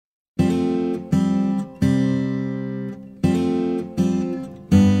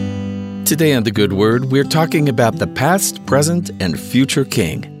Today on The Good Word, we're talking about the past, present, and future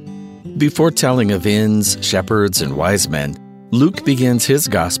king. Before telling of inns, shepherds, and wise men, Luke begins his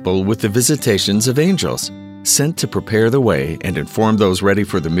gospel with the visitations of angels, sent to prepare the way and inform those ready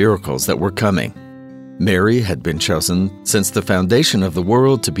for the miracles that were coming. Mary had been chosen since the foundation of the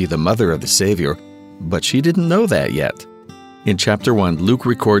world to be the mother of the Savior, but she didn't know that yet. In chapter 1, Luke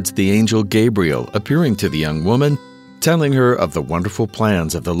records the angel Gabriel appearing to the young woman, telling her of the wonderful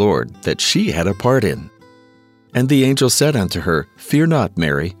plans of the Lord that she had a part in. And the angel said unto her, Fear not,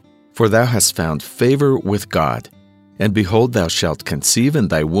 Mary, for thou hast found favor with God. And behold, thou shalt conceive in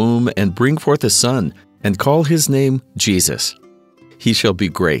thy womb, and bring forth a son, and call his name Jesus. He shall be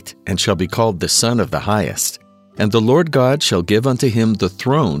great, and shall be called the Son of the Highest. And the Lord God shall give unto him the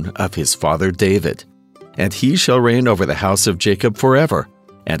throne of his father David. And he shall reign over the house of Jacob forever,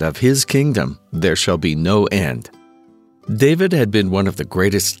 and of his kingdom there shall be no end. David had been one of the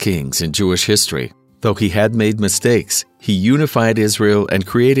greatest kings in Jewish history. Though he had made mistakes, he unified Israel and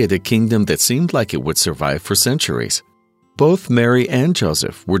created a kingdom that seemed like it would survive for centuries. Both Mary and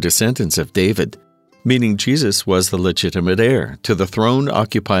Joseph were descendants of David, meaning Jesus was the legitimate heir to the throne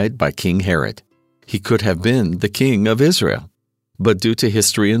occupied by King Herod. He could have been the king of Israel, but due to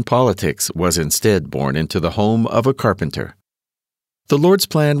history and politics was instead born into the home of a carpenter. The Lord's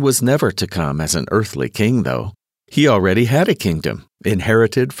plan was never to come as an earthly king, though. He already had a kingdom,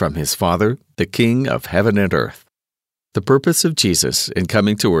 inherited from his Father, the King of heaven and earth. The purpose of Jesus in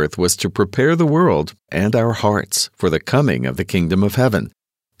coming to earth was to prepare the world and our hearts for the coming of the kingdom of heaven.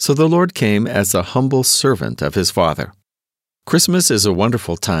 So the Lord came as a humble servant of his Father. Christmas is a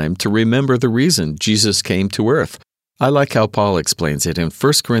wonderful time to remember the reason Jesus came to earth. I like how Paul explains it in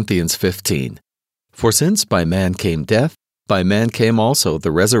 1 Corinthians 15. For since by man came death, by man came also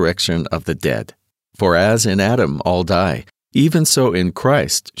the resurrection of the dead. For as in Adam all die, even so in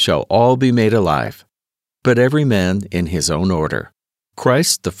Christ shall all be made alive. But every man in his own order.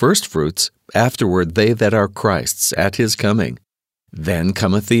 Christ the firstfruits, afterward they that are Christ's at his coming. Then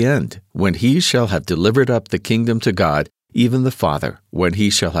cometh the end, when he shall have delivered up the kingdom to God, even the Father, when he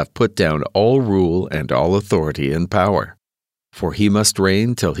shall have put down all rule and all authority and power. For he must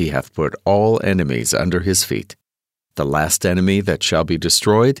reign till he hath put all enemies under his feet. The last enemy that shall be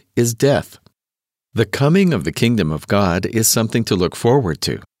destroyed is death. The coming of the kingdom of God is something to look forward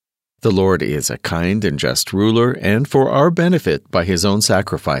to. The Lord is a kind and just ruler, and for our benefit by his own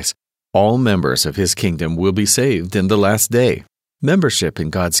sacrifice, all members of his kingdom will be saved in the last day. Membership in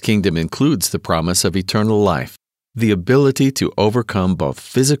God's kingdom includes the promise of eternal life, the ability to overcome both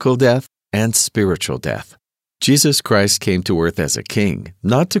physical death and spiritual death. Jesus Christ came to earth as a king,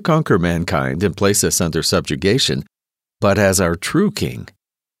 not to conquer mankind and place us under subjugation, but as our true king.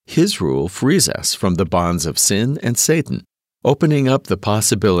 His rule frees us from the bonds of sin and Satan, opening up the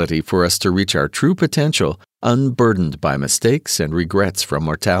possibility for us to reach our true potential unburdened by mistakes and regrets from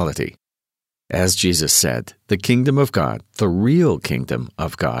mortality. As Jesus said, the kingdom of God, the real kingdom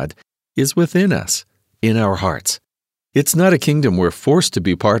of God, is within us, in our hearts. It's not a kingdom we're forced to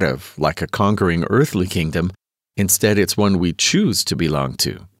be part of, like a conquering earthly kingdom. Instead, it's one we choose to belong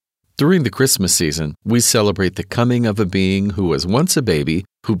to. During the Christmas season, we celebrate the coming of a being who was once a baby,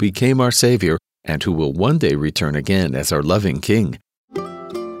 who became our Savior, and who will one day return again as our loving King.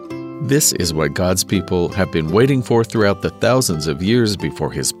 This is what God's people have been waiting for throughout the thousands of years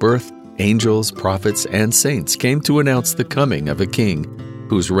before his birth. Angels, prophets, and saints came to announce the coming of a king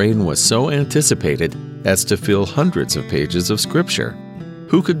whose reign was so anticipated as to fill hundreds of pages of Scripture.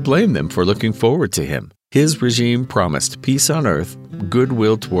 Who could blame them for looking forward to him? His regime promised peace on earth,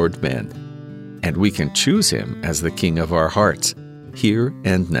 goodwill toward men. And we can choose him as the king of our hearts, here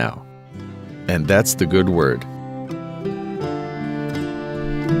and now. And that's the good word.